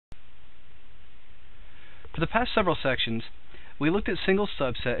For the past several sections, we looked at single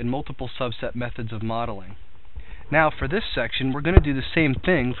subset and multiple subset methods of modeling. Now, for this section, we're going to do the same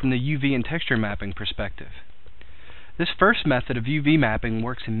thing from the UV and texture mapping perspective. This first method of UV mapping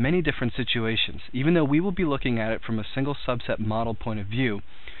works in many different situations. Even though we will be looking at it from a single subset model point of view,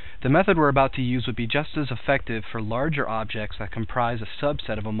 the method we're about to use would be just as effective for larger objects that comprise a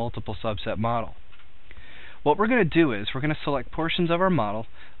subset of a multiple subset model. What we're going to do is we're going to select portions of our model,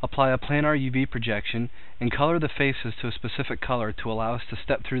 apply a planar UV projection, and color the faces to a specific color to allow us to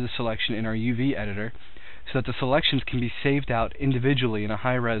step through the selection in our UV editor so that the selections can be saved out individually in a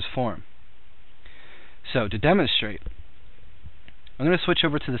high-res form. So, to demonstrate, I'm going to switch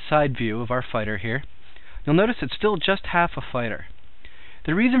over to the side view of our fighter here. You'll notice it's still just half a fighter.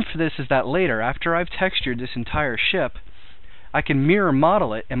 The reason for this is that later, after I've textured this entire ship, I can mirror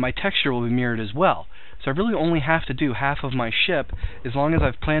model it and my texture will be mirrored as well. So I really only have to do half of my ship as long as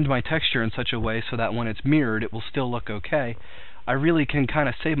I've planned my texture in such a way so that when it's mirrored it will still look okay. I really can kind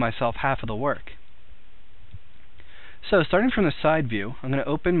of save myself half of the work. So starting from the side view, I'm going to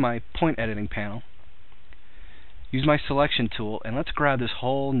open my point editing panel, use my selection tool, and let's grab this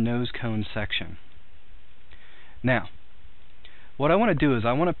whole nose cone section. Now, what I want to do is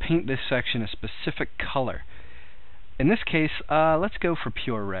I want to paint this section a specific color. In this case, let's go for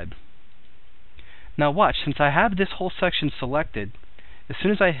pure red. Now watch, since I have this whole section selected, as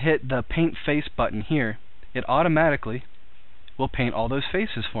soon as I hit the paint face button here, it automatically will paint all those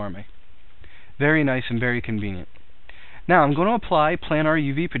faces for me. Very nice and very convenient. Now I'm going to apply planar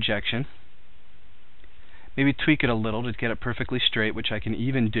UV projection. Maybe tweak it a little to get it perfectly straight, which I can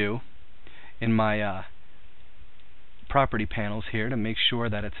even do in my property panels here to make sure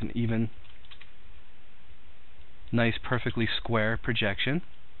that it's an even, nice, perfectly square projection.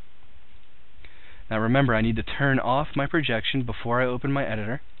 Now remember, I need to turn off my projection before I open my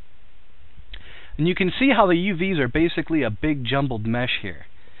editor. And you can see how the UVs are basically a big jumbled mesh here.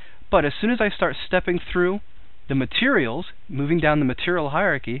 But as soon as I start stepping through the materials, moving down the material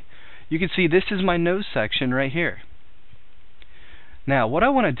hierarchy, you can see this is my nose section right here. Now what I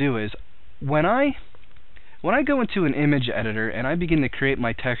want to do is, when I go into an image editor and I begin to create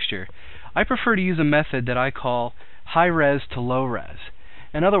my texture, I prefer to use a method that I call high-res to low-res.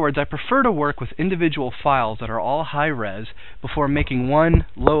 In other words, I prefer to work with individual files that are all high-res before making one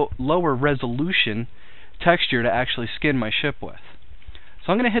lower resolution texture to actually skin my ship with.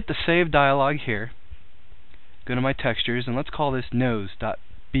 So I'm going to hit the Save dialog here, go to my textures, and let's call this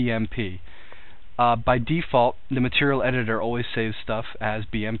nose.bmp. By default, the material editor always saves stuff as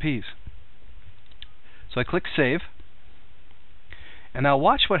BMPs. So I click Save, and now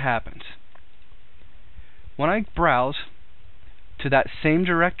watch what happens. When I browse to that same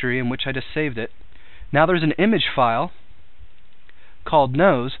directory in which I just saved it, now there's an image file called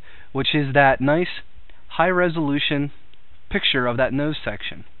nose, which is that nice high-resolution picture of that nose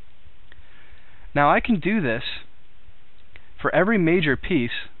section. Now I can do this for every major piece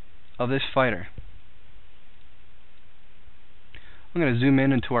of this fighter. I'm going to zoom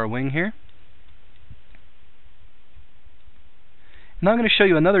in into our wing here. Now I'm going to show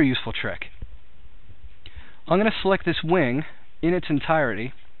you another useful trick. I'm going to select this wing in its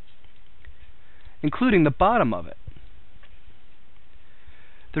entirety, including the bottom of it.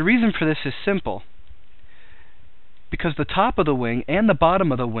 The reason for this is simple, because the top of the wing and the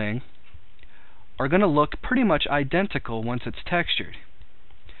bottom of the wing are going to look pretty much identical once it's textured.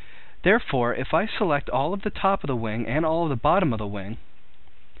 Therefore, if I select all of the top of the wing and all of the bottom of the wing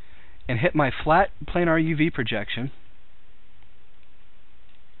and hit my flat planar UV projection,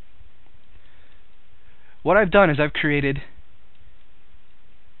 what I've done is I've created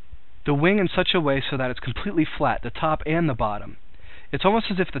the wing in such a way so that it's completely flat, the top and the bottom. It's almost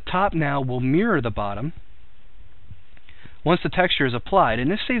as if the top now will mirror the bottom once the texture is applied, and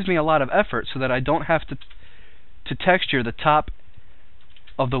this saves me a lot of effort so that I don't have to texture the top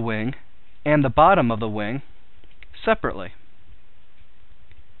of the wing and the bottom of the wing separately.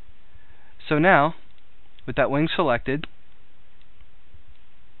 So now, with that wing selected,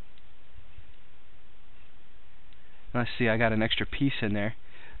 let's see, I got an extra piece in there.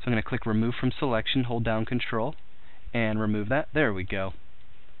 So I'm going to click Remove from Selection, hold down Control, and remove that. There we go.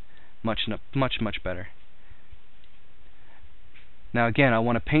 Much better. Now again, I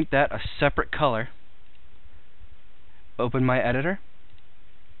want to paint that a separate color. Open my editor,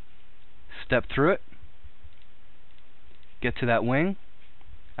 step through it, get to that wing.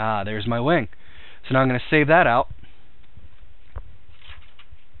 There's my wing. So now I'm going to save that out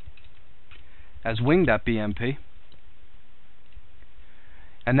as wing.bmp.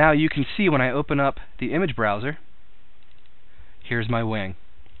 And now you can see when I open up the image browser, here's my wing.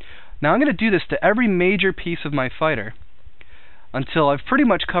 Now I'm going to do this to every major piece of my fighter until I've pretty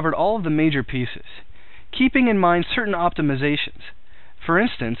much covered all of the major pieces, keeping in mind certain optimizations. For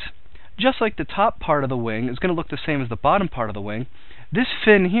instance, just like the top part of the wing is going to look the same as the bottom part of the wing, this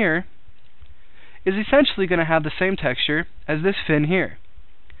fin here is essentially going to have the same texture as this fin here.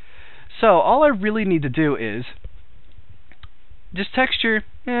 So all I really need to do is just texture,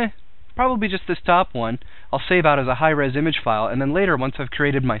 probably just this top one. I'll save out as a high-res image file, and then later, once I've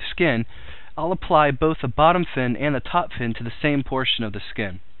created my skin, I'll apply both the bottom fin and the top fin to the same portion of the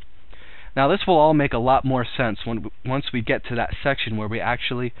skin. Now this will all make a lot more sense once we get to that section where we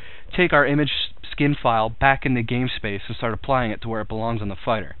actually take our image skin file back into gamespace and start applying it to where it belongs on the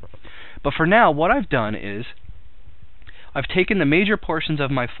fighter. But for now, what I've done is I've taken the major portions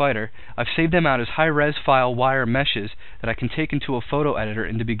of my fighter, I've saved them out as high-res file wire meshes that I can take into a photo editor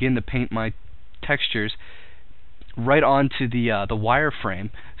and to begin to paint my textures right onto the wireframe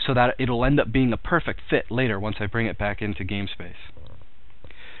so that it'll end up being a perfect fit later once I bring it back into gamespace.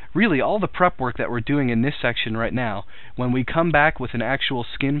 Really, all the prep work that we're doing in this section right now, when we come back with an actual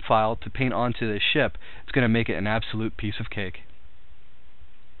skin file to paint onto the ship, it's going to make it an absolute piece of cake.